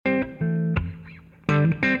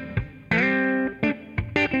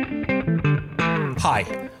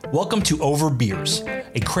Hi, welcome to Over Beers,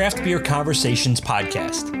 a craft beer conversations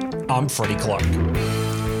podcast. I'm Freddie Clark.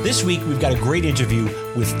 This week, we've got a great interview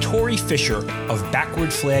with Tori Fisher of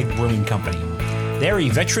Backward Flag Brewing Company. They're a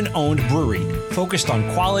veteran-owned brewery focused on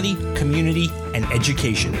quality, community, and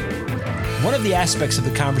education. One of the aspects of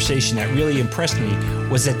the conversation that really impressed me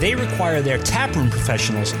was that they require their taproom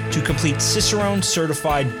professionals to complete Cicerone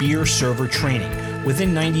certified beer server training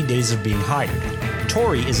within 90 days of being hired.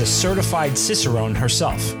 Tori is a certified Cicerone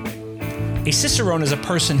herself. A Cicerone is a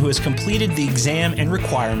person who has completed the exam and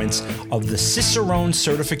requirements of the Cicerone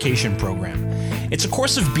Certification Program. It's a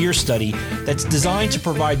course of beer study that's designed to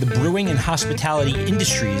provide the brewing and hospitality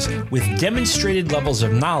industries with demonstrated levels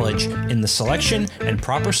of knowledge in the selection and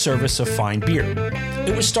proper service of fine beer.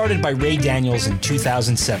 It was started by Ray Daniels in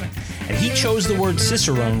 2007, and he chose the word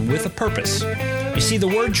Cicerone with a purpose. You see, the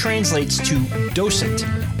word translates to docent,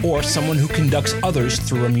 or someone who conducts others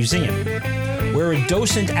through a museum. Where a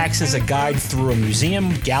docent acts as a guide through a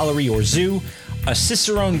museum, gallery, or zoo, a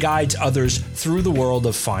Cicerone guides others through the world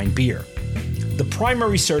of fine beer. The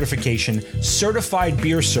primary certification, Certified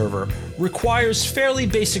Beer Server, requires fairly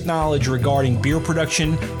basic knowledge regarding beer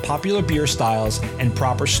production, popular beer styles, and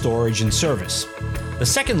proper storage and service. The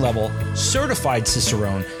second level, Certified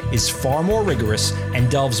Cicerone, is far more rigorous and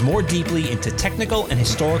delves more deeply into technical and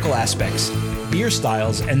historical aspects, beer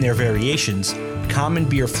styles and their variations, common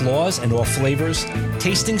beer flaws and or flavors,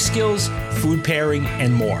 tasting skills, food pairing,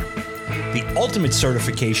 and more. The ultimate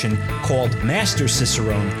certification, called Master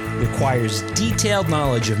Cicerone, requires detailed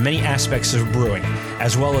knowledge of many aspects of brewing,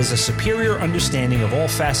 as well as a superior understanding of all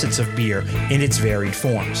facets of beer in its varied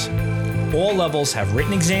forms. All levels have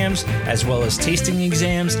written exams, as well as tasting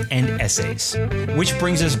exams and essays. Which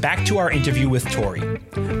brings us back to our interview with Tori.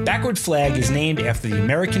 Backward Flag is named after the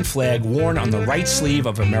American flag worn on the right sleeve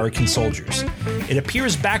of American soldiers. It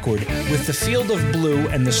appears backward, with the field of blue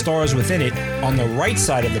and the stars within it on the right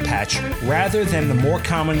side of the patch, rather than the more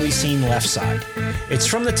commonly seen left side. It's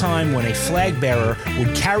from the time when a flag bearer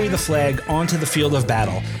would carry the flag onto the field of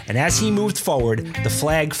battle, and as he moved forward, the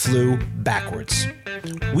flag flew backwards.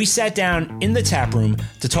 We sat down in the tap room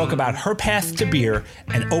to talk about her path to beer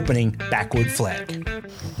and opening Backward Flag.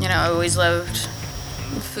 You know, I always loved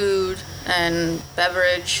food and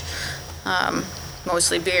beverage,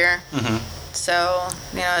 mostly beer. Mm-hmm. So,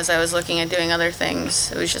 you know, as I was looking at doing other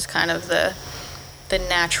things, it was just kind of the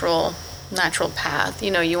natural path. You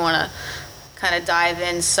know, you want to kind of dive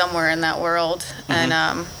in somewhere in that world. Mm-hmm.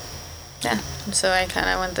 And, so I kind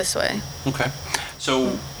of went this way. Okay.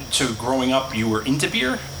 So growing up, you were into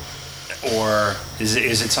beer? Or is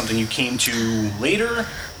it something you came to later?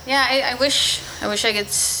 Yeah, I wish I could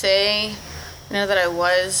say, you know, that I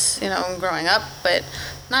was, you know, growing up, but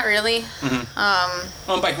not really. Mm-hmm.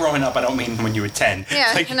 Well, by growing up, I don't mean when you were 10.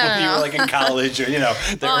 Yeah, like when you were like in college or, you know,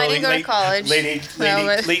 I didn't go to college. Late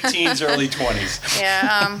teens, early 20s.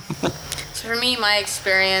 Yeah. So for me, my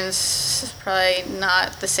experience is probably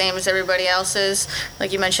not the same as everybody else's.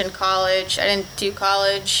 Like you mentioned, college. I didn't do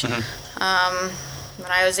college. Mm-hmm.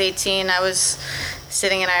 When I was 18, I was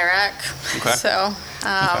sitting in Iraq. Okay. So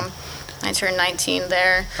I turned 19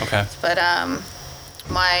 there. Okay. But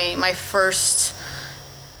my first,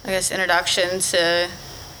 I guess, introduction to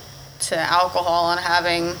alcohol and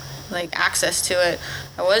having like access to it,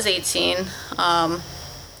 I was 18.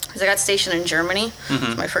 Because I got stationed in Germany. Mm-hmm. It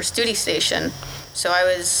was my first duty station. So I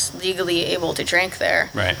was legally able to drink there.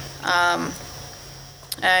 Right.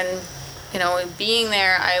 And, you know, being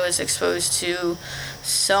there, I was exposed to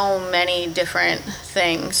so many different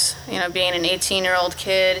things. You know, being an 18-year-old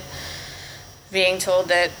kid, being told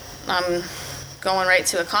that I'm going right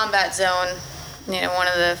to a combat zone. You know, one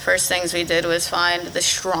of the first things we did was find the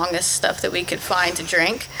strongest stuff that we could find to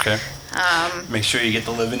drink. Okay. Make sure you get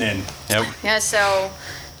the living in. Yep. Yeah, so...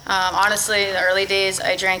 honestly, in the early days,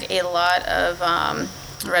 I drank a lot of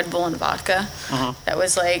Red Bull and vodka. Uh-huh. That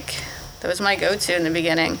was my go-to in the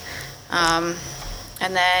beginning. And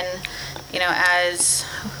then, you know, as,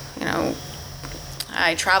 you know,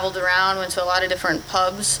 I traveled around, went to a lot of different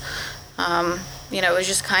pubs. You know, it was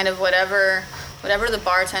just kind of whatever the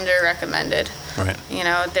bartender recommended. Right. You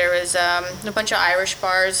know, there was a bunch of Irish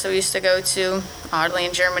bars that we used to go to. Oddly,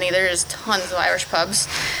 in Germany, there's tons of Irish pubs.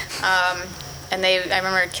 And I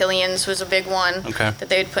remember Killian's was a big one that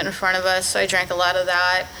they would put in front of us, so I drank a lot of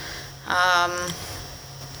that.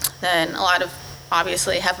 Then a lot of,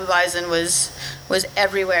 obviously, Hefeweizen was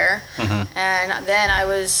everywhere. Mm-hmm. And then I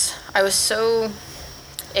was so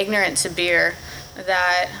ignorant to beer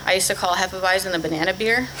that I used to call Hefeweizen the banana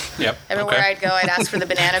beer. Yep. Everywhere I'd go, I'd ask for the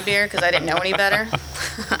banana beer because I didn't know any better.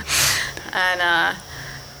 And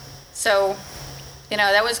so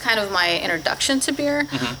that was kind of my introduction to beer.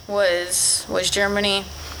 Was Germany,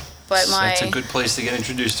 but that's a good place to get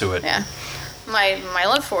introduced to it. Yeah, my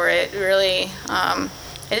love for it really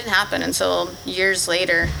it didn't happen until years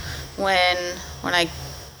later when I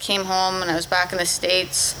came home and I was back in the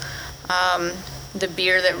States. The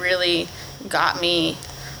beer that really got me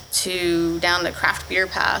down the craft beer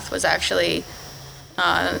path was actually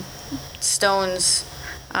Stone's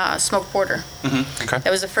smoked porter. Okay. That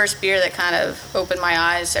was the first beer that kind of opened my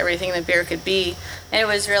eyes to everything that beer could be. And it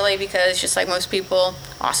was really because, just like most people,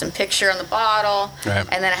 awesome picture on the bottle, right.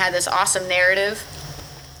 And then it had this awesome narrative.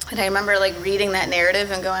 And I remember like reading that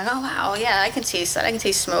narrative and going, oh wow, yeah, I can taste that. I can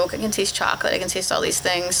taste smoke. I can taste chocolate. I can taste all these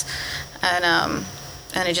things. And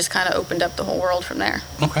it just kind of opened up the whole world from there.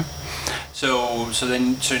 Okay. So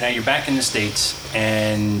now you're back in the States,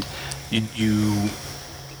 and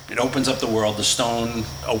it opens up the world. The Stone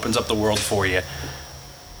opens up the world for you.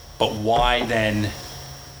 But why then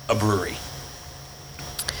a brewery?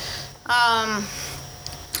 I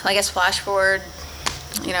guess flash forward,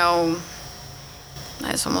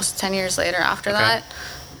 it's almost 10 years later after that.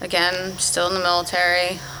 Again, still in the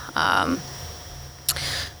military.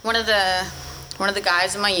 One of the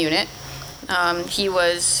guys in my unit, he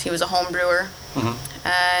was a home brewer,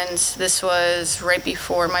 and this was right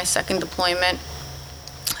before my second deployment.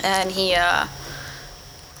 And he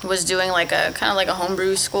was doing like a kind of like a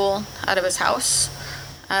homebrew school out of his house,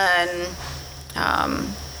 and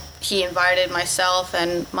he invited myself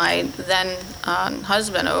and my then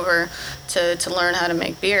husband over to learn how to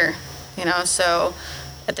make beer. So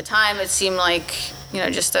at the time it seemed like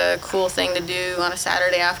just a cool thing to do on a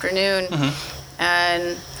Saturday afternoon,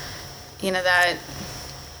 and that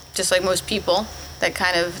just like most people that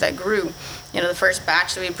grew. The first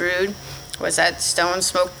batch that we brewed was that Stone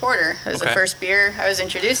Smoked Porter. It was the first beer I was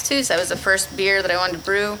introduced to, so that was the first beer that I wanted to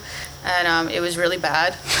brew, and it was really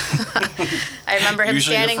bad. I remember him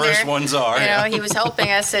usually standing the first there. Ones are. He was helping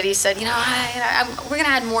us, and he said, we're gonna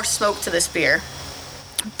add more smoke to this beer.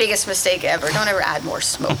 Biggest mistake ever. Don't ever add more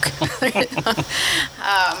smoke.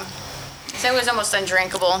 So it was almost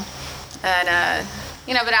undrinkable, and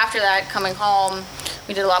but after that, coming home,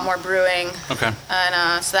 we did a lot more brewing. Okay.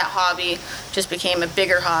 And so that hobby just became a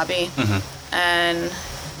bigger hobby. And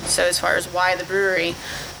so as far as why the brewery,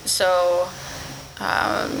 so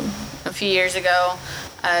a few years ago,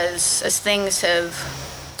 as things have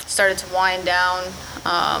started to wind down,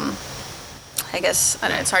 I guess, I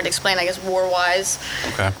don't know, it's hard to explain, I guess war-wise,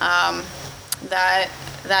 that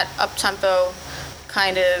up-tempo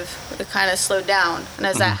kind of slowed down. And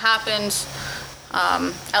as that happens,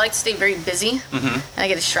 I like to stay very busy, and I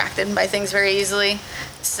get distracted by things very easily.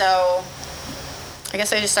 So I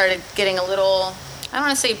guess I just started getting a little, I don't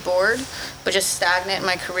want to say bored, but just stagnant in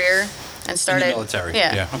my career, and started... In the military?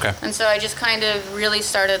 Yeah. Okay. And so I just kind of really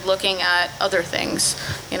started looking at other things.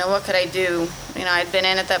 What could I do? I'd been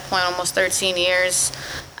in at that point almost 13 years,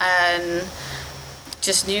 and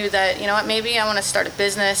just knew that, maybe I want to start a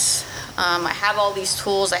business. I have all these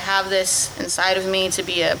tools. I have this inside of me to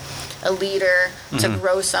be a leader, to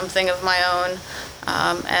grow something of my own.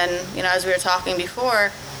 And, as we were talking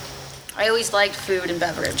before, I always liked food and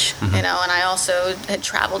beverage, and I also had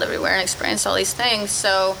traveled everywhere and experienced all these things.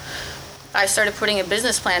 So I started putting a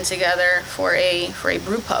business plan together for a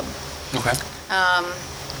brew pub. Okay.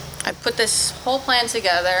 I put this whole plan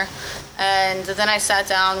together, and then I sat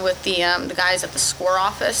down with the guys at the SCORE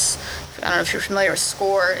office. I don't know if you're familiar with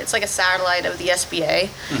SCORE. It's like a satellite of the SBA.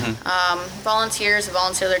 Volunteers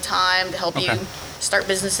volunteer their time to help you start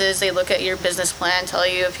businesses. They look at your business plan, tell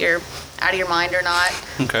you if you're out of your mind or not.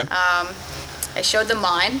 Okay. I showed them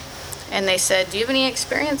mine, and they said, do you have any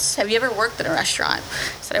experience? Have you ever worked in a restaurant?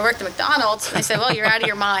 I said, I worked at McDonald's. And they said, well, you're out of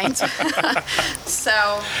your mind.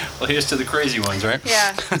 Well, here's to the crazy ones, right?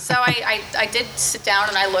 Yeah. So I did sit down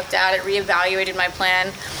and I looked at it, reevaluated my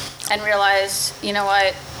plan, and realized, you know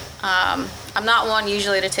what, I'm not one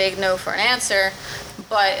usually to take no for an answer,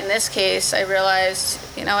 but in this case, I realized,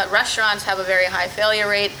 restaurants have a very high failure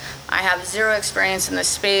rate. I have zero experience in this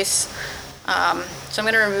space, so I'm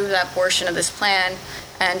going to remove that portion of this plan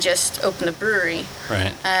and just open the brewery.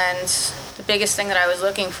 Right. And the biggest thing that I was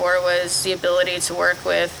looking for was the ability to work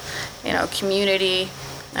with, community,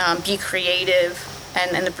 be creative,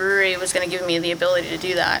 and the brewery was going to give me the ability to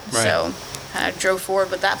do that. Right. So I drove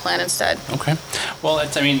forward with that plan instead. Okay. Well,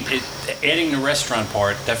 adding the restaurant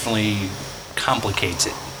part definitely complicates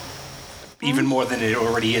it. Even more than it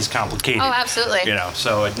already is complicated. Oh, absolutely.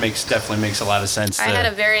 So it definitely makes a lot of sense. I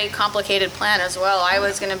had a very complicated plan as well. I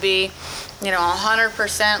was going to be,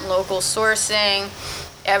 100% local sourcing,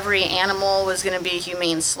 every animal was going to be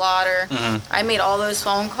humane slaughter. I made all those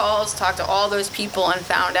phone calls, talked to all those people, and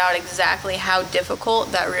found out exactly how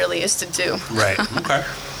difficult that really is to do. Right. Okay.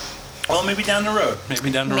 Well, maybe down the road.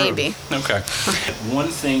 Maybe. Okay. One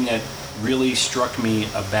thing that really struck me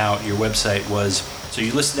about your website was, so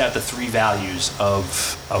you listed out the 3 values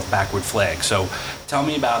of Backward Flag. So tell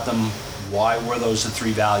me about them. Why were those the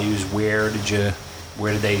 3 values? Where did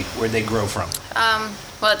they grow from?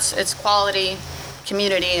 Well, it's quality,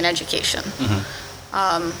 community, and education.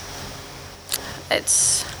 I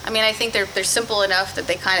think they're simple enough that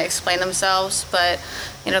they kind of explain themselves, but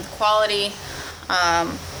the quality,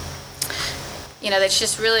 that's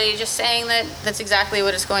just really just saying that that's exactly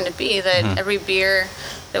what it's going to be, that every beer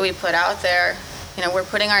that we put out there, we're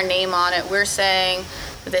putting our name on it. We're saying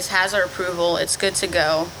that this has our approval. It's good to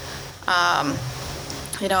go.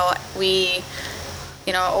 We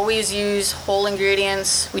always use whole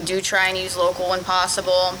ingredients. We do try and use local when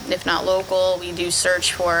possible. If not local, we do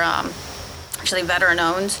search for actually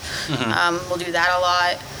veteran-owned. We'll do that a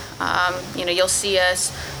lot. You'll see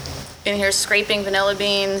us in here scraping vanilla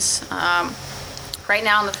beans. Right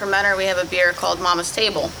now in the fermenter, we have a beer called Mama's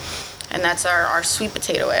Table, and that's our sweet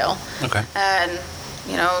potato ale. Okay. And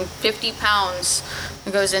 50 pounds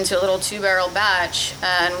goes into a little 2-barrel batch,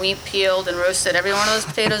 and we peeled and roasted every one of those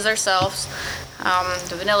potatoes ourselves.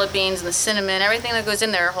 The vanilla beans and the cinnamon, everything that goes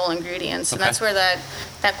in there are whole ingredients, and that's where that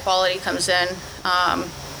quality comes in.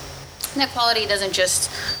 And that quality doesn't just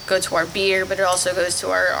go to our beer, but it also goes to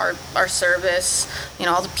our service.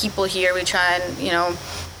 All the people here, we try and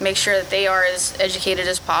make sure that they are as educated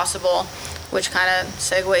as possible, which kind of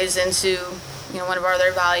segues into one of our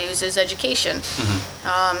other values is education.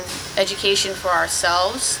 Education for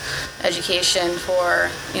ourselves, education for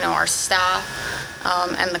our staff,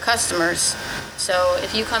 and the customers. So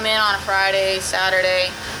if you come in on a Friday, Saturday,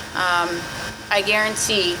 I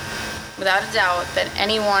guarantee, without a doubt, that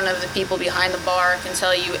any one of the people behind the bar can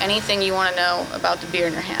tell you anything you want to know about the beer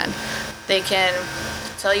in your hand. They can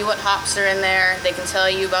tell you what hops are in there. They can tell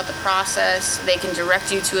you about the process. They can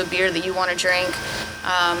direct you to a beer that you want to drink.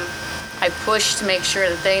 I push to make sure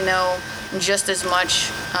that they know just as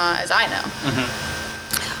much as I know.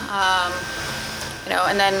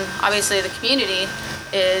 And then obviously the community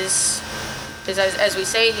is as we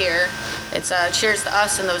say here, it's cheers to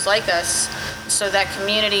us and those like us. So that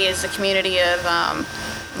community is a community of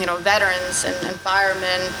veterans and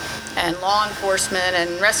firemen and law enforcement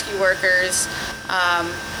and rescue workers,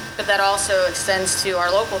 but that also extends to our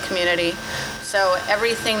local community. So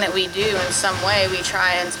everything that we do in some way, we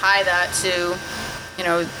try and tie that to,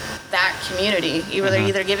 that community,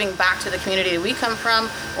 either giving back to the community that we come from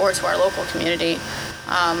or to our local community.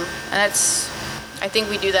 And I think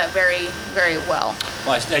we do that very, very well.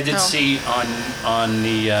 Well, I did see on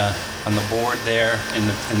the board there in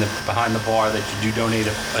the behind the bar that you do donate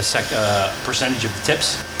a percentage of the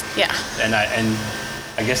tips. Yeah. And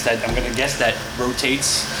I guess that I'm going to guess that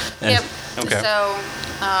rotates. Yep. Okay. So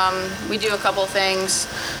we do a couple things.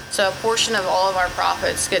 So a portion of all of our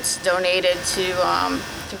profits gets donated to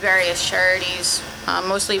various charities,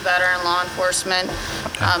 mostly veteran law enforcement.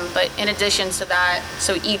 Okay. But in addition to that,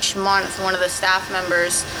 so each month one of the staff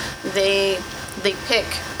members, they pick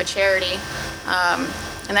a charity.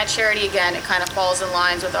 And that charity, again, it kind of falls in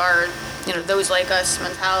lines with our, those like us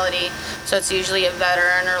mentality. So it's usually a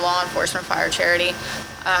veteran or law enforcement fire charity.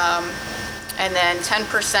 And then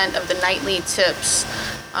 10% of the nightly tips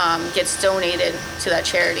gets donated to that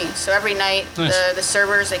charity. So every night, nice. the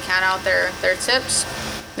servers, they count out their tips.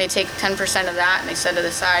 They take 10% of that and they set it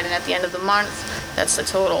aside. And at the end of the month, that's the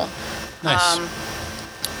total. Nice.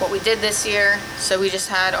 What we did this year, so we just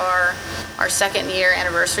had our 2nd year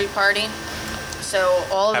anniversary party. So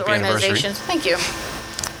all of the organizations, thank you.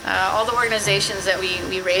 All the organizations that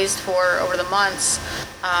we raised for over the months,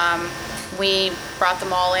 we brought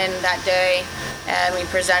them all in that day and we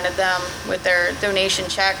presented them with their donation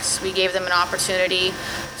checks. We gave them an opportunity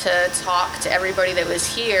to talk to everybody that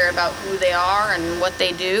was here about who they are and what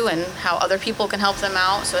they do and how other people can help them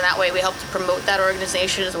out. So in that way we help to promote that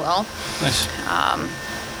organization as well. Nice.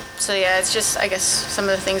 So yeah, it's just, I guess, some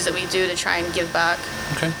of the things that we do to try and give back.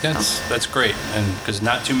 Okay, that's great, and because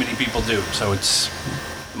not too many people do, so it's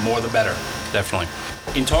more the better, definitely.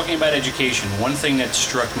 In talking about education, one thing that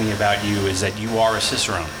struck me about you is that you are a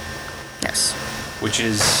Cicerone. Yes. Which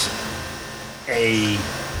is a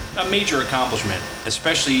major accomplishment,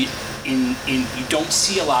 especially in you don't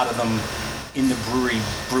see a lot of them in the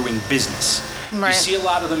brewing business. Right. You see a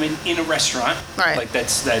lot of them in a restaurant. Right. Like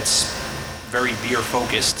that's very beer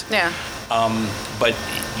focused. Yeah. But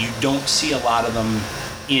you don't see a lot of them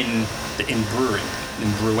in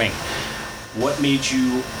brewing. What made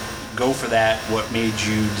you go for that? What made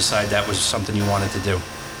you decide that was something you wanted to do?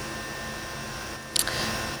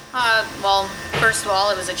 Well, first of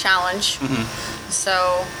all, it was a challenge.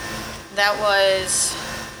 So that was,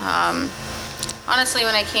 honestly,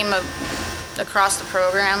 when I came across the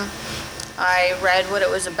program, I read what it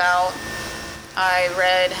was about. I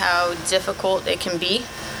read how difficult it can be.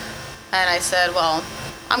 And I said, well,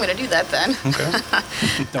 I'm going to do that then. Okay.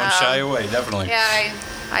 Don't shy away, definitely. Yeah,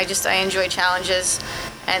 I enjoy challenges.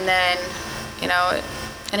 And then,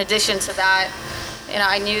 in addition to that,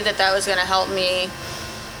 I knew that was going to help me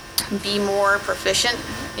be more proficient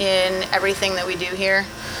in everything that we do here.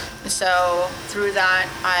 So through that,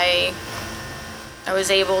 I was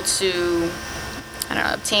able to,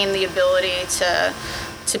 obtain the ability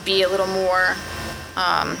to be a little more,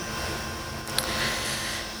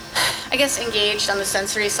 engaged on the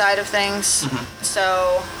sensory side of things.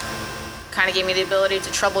 So kind of gave me the ability to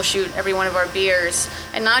troubleshoot every one of our beers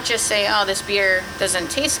and not just say, oh, this beer doesn't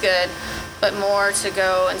taste good, but more to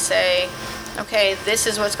go and say, okay, this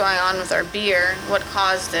is what's going on with our beer, what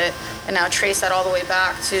caused it, and now trace that all the way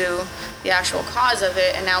back to the actual cause of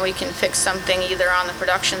it, and now we can fix something either on the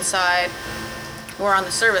production side or on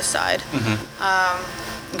the service side.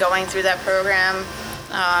 Going through that program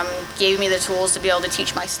gave me the tools to be able to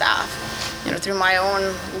teach my staff. Through my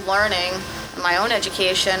own learning, my own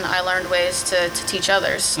education, I learned ways to teach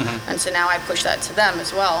others, and so now I push that to them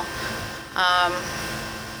as well.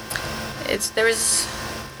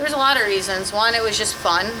 There's a lot of reasons. One, it was just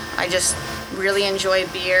fun. I just really enjoy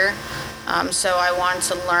beer, so I wanted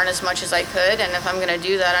to learn as much as I could, and if I'm going to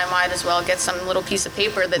do that, I might as well get some little piece of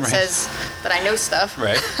paper that says that I know stuff.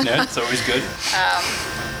 Right, yeah, it's always good.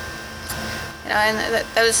 And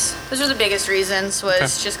those were the biggest reasons,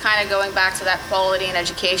 was just kind of going back to that quality and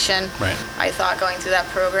education. Right. I thought going through that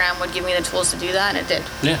program would give me the tools to do that, and it did.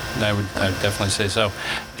 Yeah, I would definitely say so.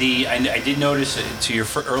 I did notice, to your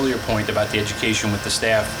earlier point about the education with the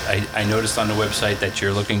staff, I noticed on the website that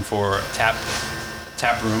you're looking for tap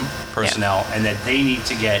room personnel, and that they need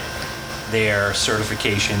to get their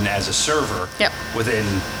certification as a server within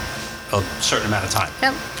a certain amount of time.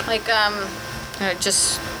 Yep. Like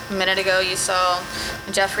just a minute ago, you saw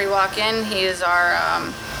Jeffrey walk in. He is our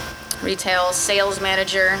retail sales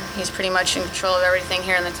manager. He's pretty much in control of everything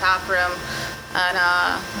here in the tap room. And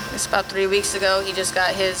it's about 3 weeks ago, he just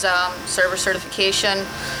got his server certification.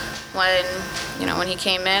 When he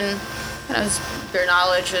came in, his beer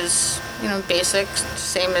knowledge was basic,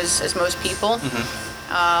 same as most people.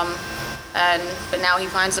 But now he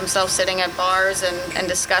finds himself sitting at bars and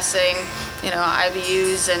discussing,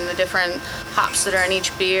 IBUs and the different hops that are in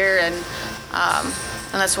each beer, and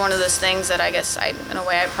that's one of those things that I guess in a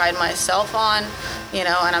way I pride myself on, and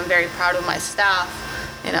I'm very proud of my staff.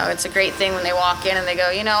 It's a great thing when they walk in and they go,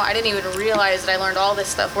 I didn't even realize that I learned all this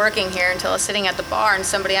stuff working here until I was sitting at the bar and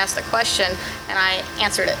somebody asked a question and I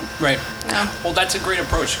answered it. Right. Well, that's a great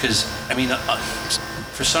approach, because,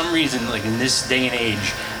 for some reason, like in this day and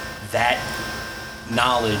age, that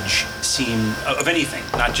knowledge of anything,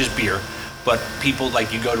 not just beer, but people,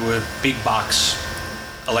 like, you go to a big box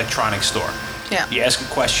electronics store. Yeah. You ask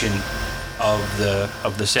a question of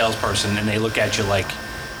the salesperson and they look at you like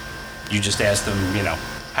you just asked them,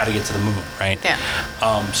 how to get to the moon, right? Yeah.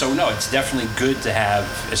 So no, it's definitely good to have,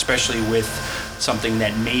 especially with something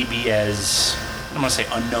that may be as, I don't want to say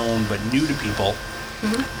unknown, but new to people.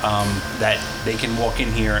 That they can walk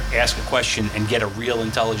in here, ask a question, and get a real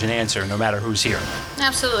intelligent answer, no matter who's here.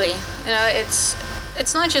 Absolutely.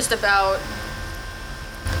 It's not just about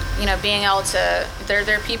being able to.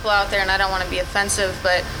 There are people out there, and I don't want to be offensive,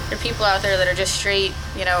 but there are people out there that are just straight,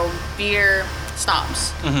 beer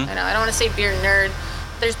snobs. I don't want to say beer nerd.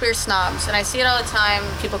 There's beer snobs, and I see it all the time.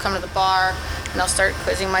 People come to the bar and they'll start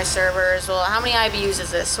quizzing my servers. Well, how many IBUs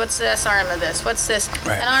is this? What's the SRM of this? What's this?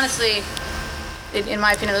 Right. And honestly, in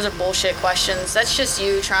my opinion, those are bullshit questions. That's just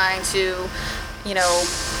you trying to,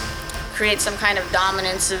 create some kind of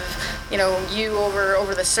dominance of, you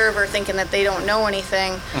over the server, thinking that they don't know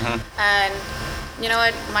anything. And you know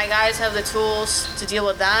what? My guys have the tools to deal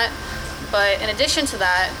with that. But in addition to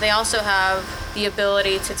that, they also have the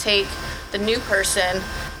ability to take the new person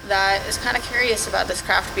that is kind of curious about this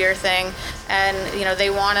craft beer thing, and they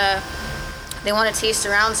want to taste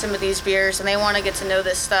around some of these beers, and they want to get to know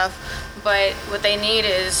this stuff. But what they need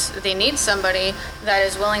is somebody that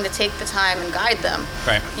is willing to take the time and guide them.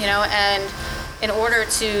 Right. And in order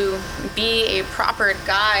to be a proper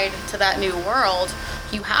guide to that new world,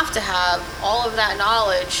 you have to have all of that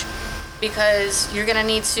knowledge, because you're going to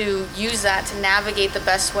need to use that to navigate the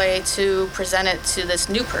best way to present it to this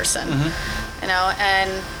new person.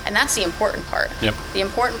 and that's the important part. Yep. The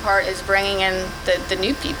important part is bringing in the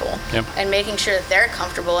new people and making sure that they're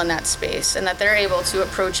comfortable in that space and that they're able to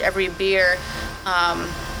approach every beer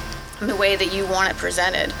the way that you want it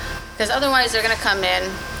presented. Because otherwise they're going to come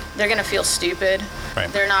in, they're going to feel stupid,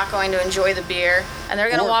 they're not going to enjoy the beer, and they're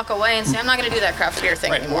going to walk away and say, I'm not going to do that craft beer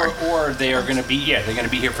thing anymore. Or they are going to be, they're going to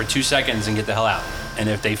be here for 2 seconds and get the hell out. And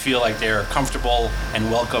if they feel like they're comfortable and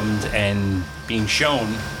welcomed and being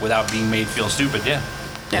shown without being made feel stupid,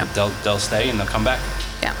 they'll stay and they'll come back.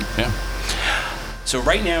 Yeah. So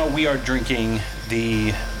right now we are drinking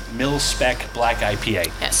the Mil-Spec Black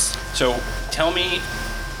IPA. Yes. So tell me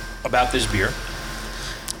about this beer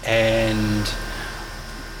and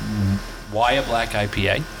why a black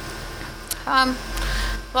IPA?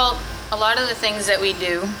 Well, a lot of the things that we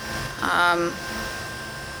do,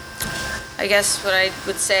 I guess what I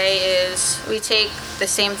would say is we take the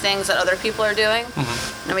same things that other people are doing,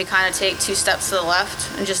 and we kind of take 2 steps to the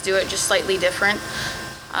left and just do it just slightly different.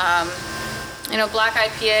 Black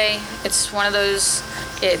IPA, it's one of those,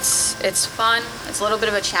 it's fun, it's a little bit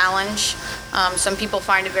of a challenge. Some people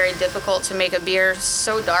find it very difficult to make a beer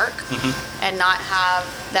so dark and not have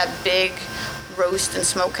that big roast and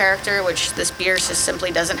smoke character, which this beer just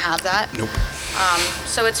simply doesn't have that. Nope.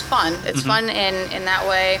 So it's fun. It's fun in that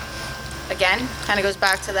way. Again, kind of goes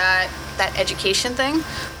back to that education thing.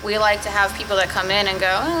 We like to have people that come in and go,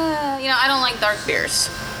 I don't like dark beers.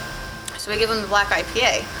 So we give them the black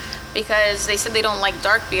IPA because they said they don't like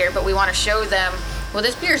dark beer, but we want to show them, well,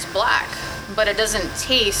 this beer is black, but it doesn't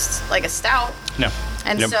taste like a stout. No.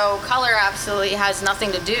 And so color absolutely has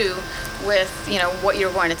nothing to do with, what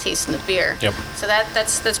you're going to taste in the beer. Yep. So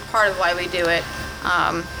that's part of why we do it.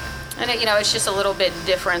 And it's just a little bit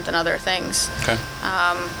different than other things. Okay.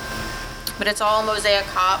 But it's all mosaic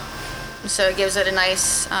hop, so it gives it a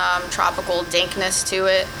nice tropical dankness to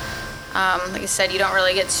it. Like I said, you don't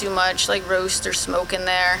really get too much like roast or smoke in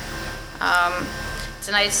there. It's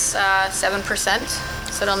a nice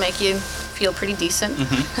 7%, so it'll make you feel pretty decent.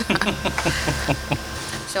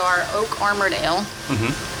 So our Oak Armored Ale.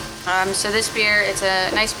 So this beer, it's a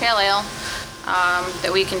nice pale ale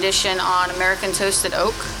that we condition on American toasted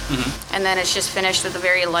oak, and then it's just finished with a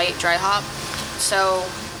very light dry hop. So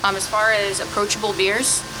as far as approachable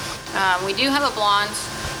beers, we do have a blonde,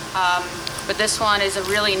 but this one is a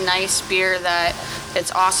really nice beer that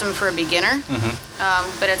it's awesome for a beginner,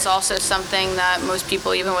 but it's also something that most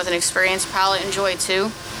people, even with an experienced palate, enjoy too.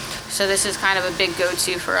 So this is kind of a big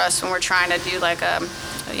go-to for us when we're trying to do like a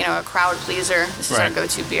crowd pleaser. This is our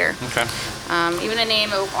go-to beer. Okay. Even the name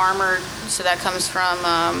Oak Armored, so that comes from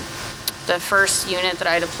the first unit that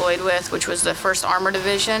I deployed with, which was the 1st Armor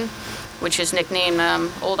Division, which is nicknamed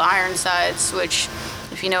Old Ironsides, which,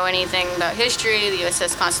 if you know anything about history, the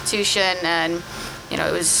USS Constitution, and,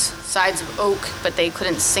 it was sides of oak, but they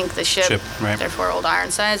couldn't sink the ship. Therefore, Old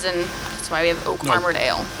Ironsides, and that's why we have Oak Armored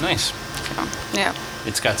Ale. Nice. So, yeah.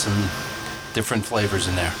 It's got some different flavors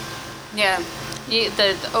in there. Yeah.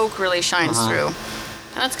 The oak really shines through.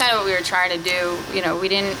 And that's kind of what we were trying to do.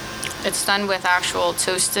 It's done with actual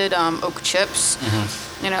toasted oak chips.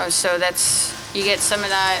 So you get some of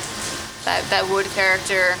that wood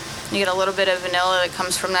character. You get a little bit of vanilla that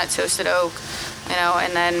comes from that toasted oak,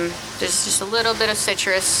 and then there's just a little bit of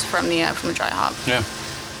citrus from the dry hop. Yeah,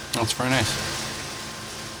 that's very nice.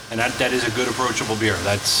 And that is a good approachable beer.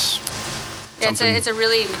 That's it's a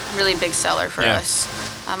really, really big seller for us.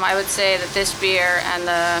 I would say that this beer and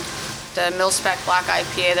the Mil-Spec Black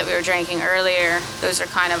IPA that we were drinking earlier, those are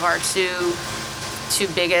kind of our two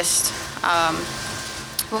biggest.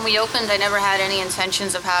 When we opened, I never had any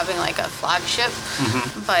intentions of having like a flagship,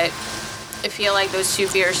 but I feel like those 2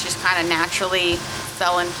 beers just kind of naturally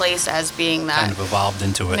fell in place as being that. Kind of evolved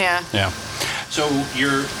into it. Yeah. Yeah. So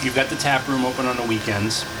you've got the tap room open on the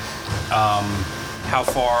weekends. How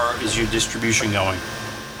far is your distribution going?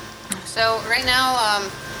 So right now,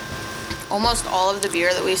 almost all of the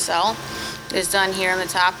beer that we sell is done here in the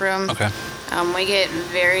tap room. Okay. We get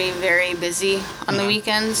very, very busy on the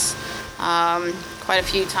weekends. Quite a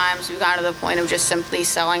few times we've gotten to the point of just simply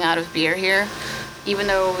selling out of beer here. Even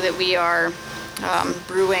though that we are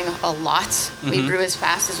brewing a lot, we brew as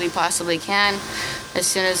fast as we possibly can. As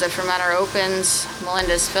soon as the fermenter opens,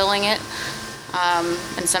 Melinda's filling it.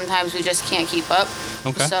 And sometimes we just can't keep up.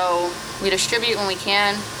 Okay. So we distribute when we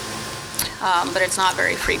can, but it's not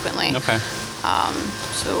very frequently. Okay.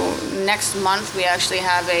 So next month we actually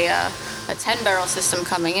have a 10-barrel system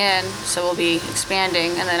coming in, so we'll be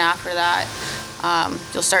expanding, and then after that,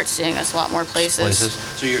 you'll start seeing us a lot more places.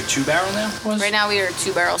 So you're 2-barrel now? Right now we are a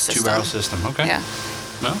 2-barrel system. 2-barrel system, okay. Yeah.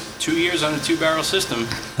 Well, 2 years on a 2-barrel system.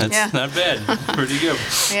 That's not bad. Pretty good.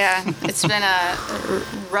 Yeah, it's been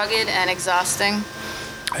rugged and exhausting.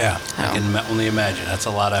 Yeah, I can only imagine. That's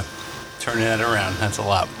a lot of turning that around. That's a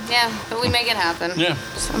lot. Yeah, but we make it happen. Yeah.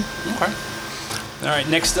 So. Okay. All right,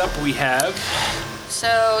 next up we have...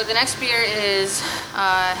 So the next beer is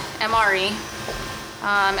MRE.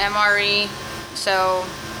 MRE, so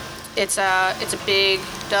it's a big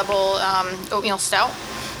double oatmeal stout.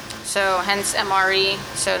 So hence MRE.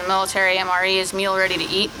 So the military MRE is meal ready to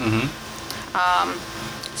eat.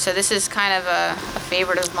 So this is kind of a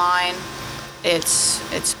favorite of mine. It's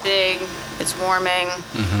big, it's warming.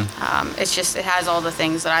 It has all the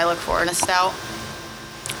things that I look for in a stout.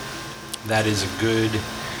 That is a good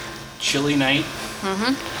chilly night.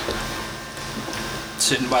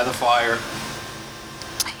 Sitting by the fire.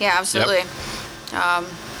 Yeah, absolutely. Yep. I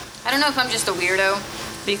don't know if I'm just a weirdo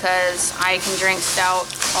because I can drink stout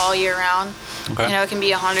all year round. Okay. You know, it can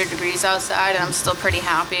be 100 degrees outside and I'm still pretty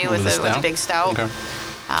happy with a big stout. Okay.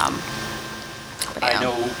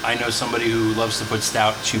 I know somebody who loves to put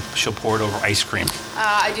stout. She'll pour it over ice cream.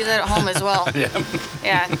 I do that at home as well. Yeah.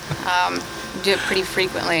 Do it pretty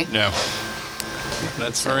frequently. Yeah.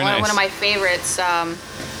 That's very nice. One of my favorites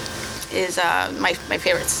is my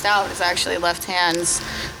favorite stout is actually Left Hand's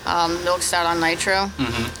milk stout on nitro,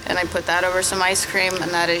 and I put that over some ice cream,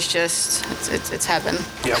 and that is just it's heaven.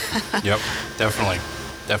 Yep. Definitely.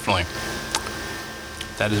 That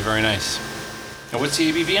is very nice. And what's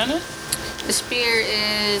the ABV on it? This beer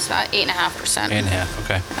is about 8.5%. 8.5.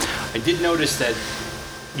 Okay. I did notice that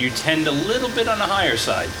you tend a little bit on the higher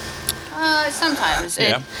side. Sometimes.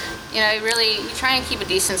 Yeah. We try and keep a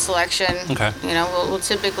decent selection. Okay. We'll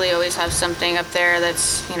typically always have something up there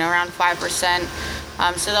that's, around 5%.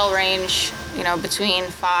 So they'll range, between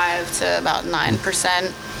 5 to about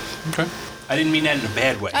 9%. Okay. I didn't mean that in a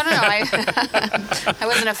bad way. I don't know. I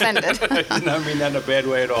wasn't offended. I did not mean that in a bad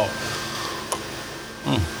way at all.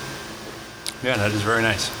 Yeah, that is very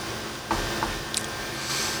nice.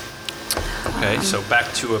 Okay, so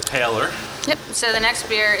back to a paler. Yep. So the next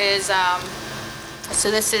beer is,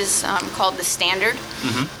 this is called the Standard,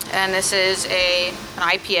 and this is an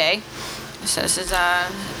IPA. So this is a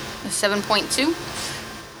 7.2,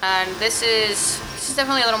 and this is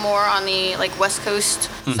definitely a little more on the West Coast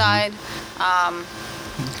side.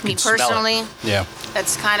 Me personally,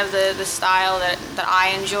 that's kind of the style that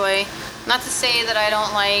I enjoy. Not to say that I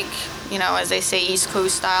don't like, as they say, East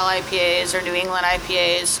Coast style IPAs or New England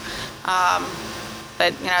IPAs.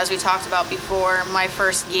 But, as we talked about before, my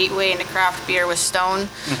first gateway into craft beer was Stone.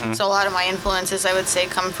 So a lot of my influences, I would say,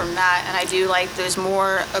 come from that. And I do like those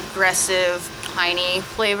more aggressive, piney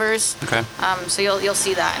flavors. Okay. So you'll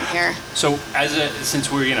see that in here. So since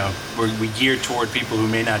we're geared toward people who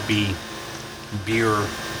may not be beer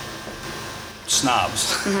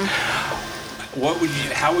snobs,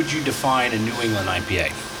 how would you define a New England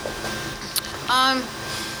IPA?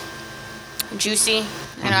 Juicy.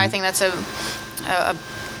 I think that's a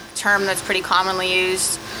term that's pretty commonly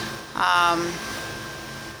used.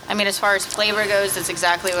 As far as flavor goes, that's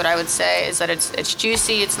exactly what I would say, is that it's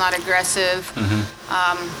juicy, it's not aggressive.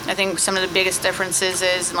 I think some of the biggest differences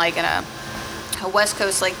is in a West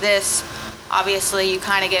Coast like this, obviously you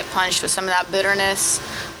kind of get punched with some of that bitterness.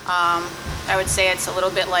 I would say it's a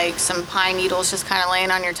little bit like some pine needles just kind of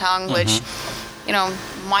laying on your tongue, which,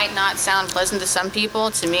 might not sound pleasant to some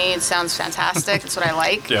people. To me, it sounds fantastic. That's what I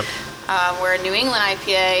like. Yep. Where a New England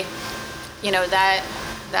IPA, that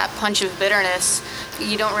punch of bitterness,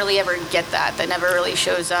 you don't really ever get that. That never really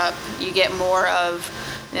shows up. You get more of,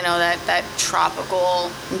 that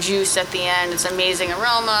tropical juice at the end. It's amazing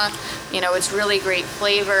aroma. It's really great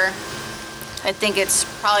flavor. I think it's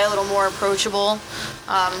probably a little more approachable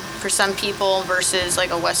for some people versus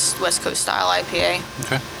a West Coast style IPA.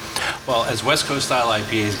 Okay. Well, as West Coast style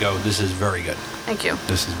IPAs go, this is very good. Thank you.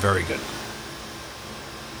 This is very good.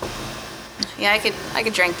 Yeah, I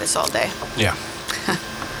could drink this all day. Yeah.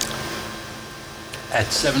 At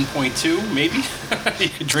 7.2, maybe you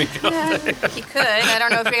could drink it all day. You could. I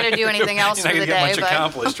don't know if you're gonna do anything else for the day. You're not gonna get much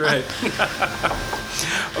accomplished, right?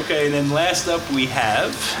 Okay, and then last up we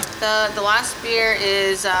have the last beer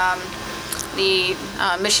is the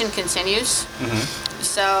Mission Continues.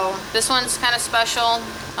 So this one's kind of special.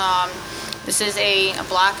 This is a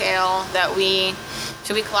black ale that we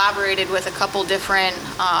collaborated with a couple different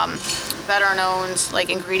veteran-owned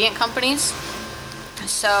ingredient companies.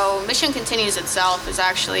 So Mission Continues itself is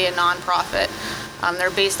actually a nonprofit. They're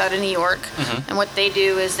based out of New York, and what they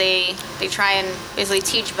do is they try and basically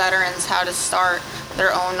teach veterans how to start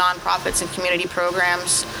their own nonprofits and community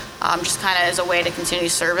programs, just kind of as a way to continue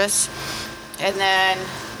service. And then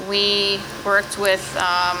we worked with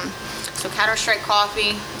Counter Strike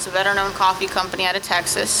Coffee. It's a veteran-owned coffee company out of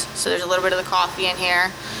Texas. So there's a little bit of the coffee in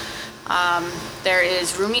here. There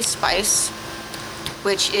is Rumi Spice,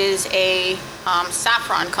 which is a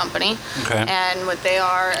saffron company. Okay. And what they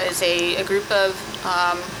are is a group of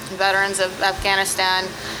veterans of Afghanistan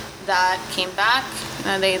that came back.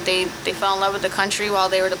 They fell in love with the country while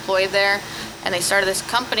they were deployed there. And they started this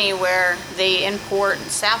company where they import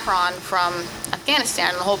saffron from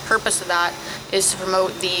Afghanistan. And the whole purpose of that is to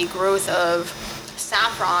promote the growth of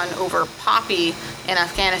saffron over poppy in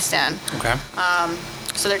Afghanistan. Okay.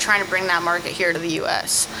 So they're trying to bring that market here to the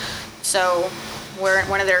U.S. So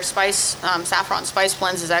one of their saffron spice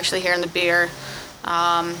blends is actually here in the beer.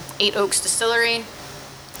 8 Oaks Distillery.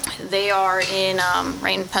 They are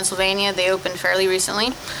right in Pennsylvania. They opened fairly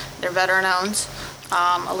recently. They're veteran-owned.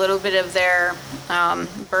 A little bit of their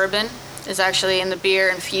bourbon is actually in the beer,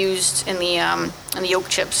 infused in the oak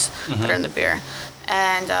chips that are in the beer.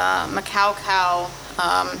 And Macau Cow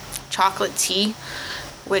chocolate tea,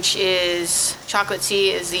 which is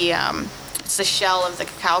it's the shell of the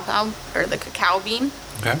cacao or the cacao bean.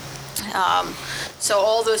 Okay. So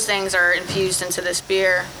all those things are infused into this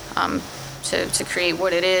beer to create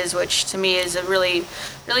what it is, which to me is a really,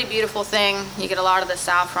 really beautiful thing. You get a lot of the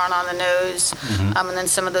saffron on the nose, and then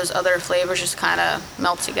some of those other flavors just kind of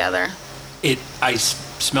melt together. I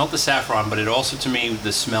smelled the saffron, but it also, to me,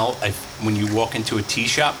 the smell, when you walk into a tea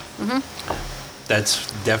shop,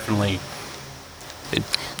 that's definitely...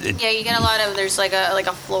 Yeah, you get a lot of, there's like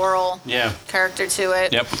a floral character to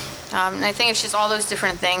it. Yep. And I think it's just all those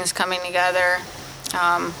different things coming together.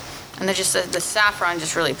 And then just the saffron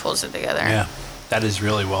just really pulls it together. Yeah, that is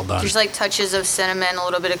really well done. There's like touches of cinnamon, a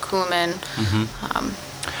little bit of cumin.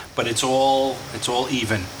 But it's all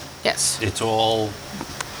even. Yes. It's all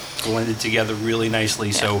blended together really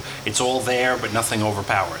nicely, so it's all there, but nothing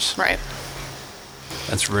overpowers. Right.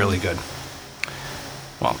 That's really good.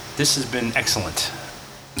 Well, this has been excellent.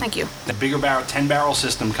 Thank you. The bigger barrel, 10-barrel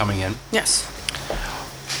system coming in. Yes.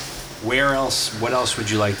 What else would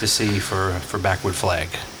you like to see for Backwood Flag?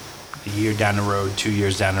 A year down the road, 2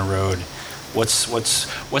 years down the road? What's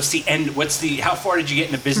the end? How far did you get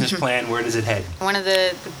in the business plan? Where does it head? One of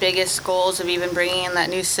the biggest goals of even bringing in that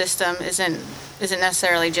new system isn't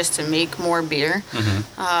necessarily just to make more beer,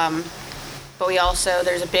 but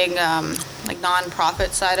there's a big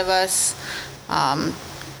nonprofit side of us. I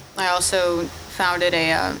also founded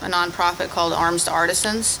a nonprofit called Arms to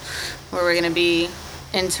Artisans, where we're going to be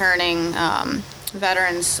interning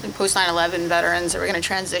veterans, post 9/11 veterans, that we're going to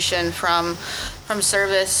transition from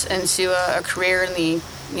service into a career in the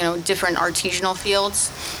different artisanal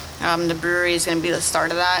fields. The brewery is going to be the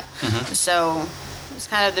start of that. So it's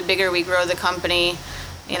kind of the bigger we grow the company,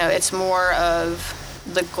 it's more of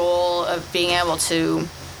the goal of being able to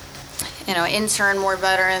intern more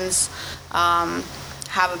veterans,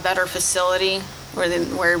 have a better facility where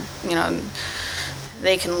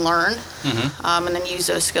they can learn, and then use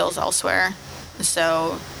those skills elsewhere.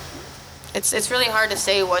 So it's really hard to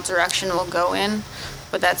say what direction we'll go in,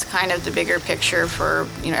 but that's kind of the bigger picture for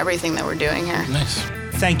everything that we're doing here. Nice.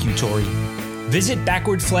 Thank you, Tori. Visit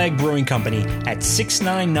Backwood Flag Brewing Company at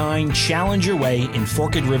 699 Challenger Way in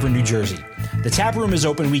Forked River, New Jersey. The tap room is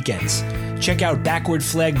open weekends. Check out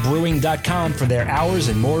backwoodflagbrewing.com for their hours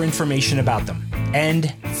and more information about them.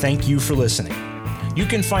 And thank you for listening. You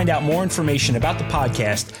can find out more information about the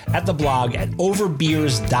podcast at the blog at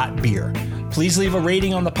overbeers.beer. Please leave a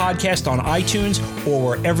rating on the podcast on iTunes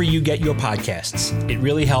or wherever you get your podcasts. It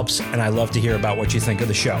really helps, and I love to hear about what you think of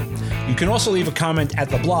the show. You can also leave a comment at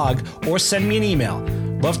the blog or send me an email.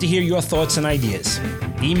 Love to hear your thoughts and ideas.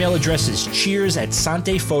 The email address is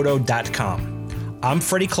cheers@santefoto.com. I'm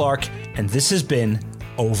Freddie Clark, and this has been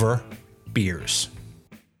Over Beers.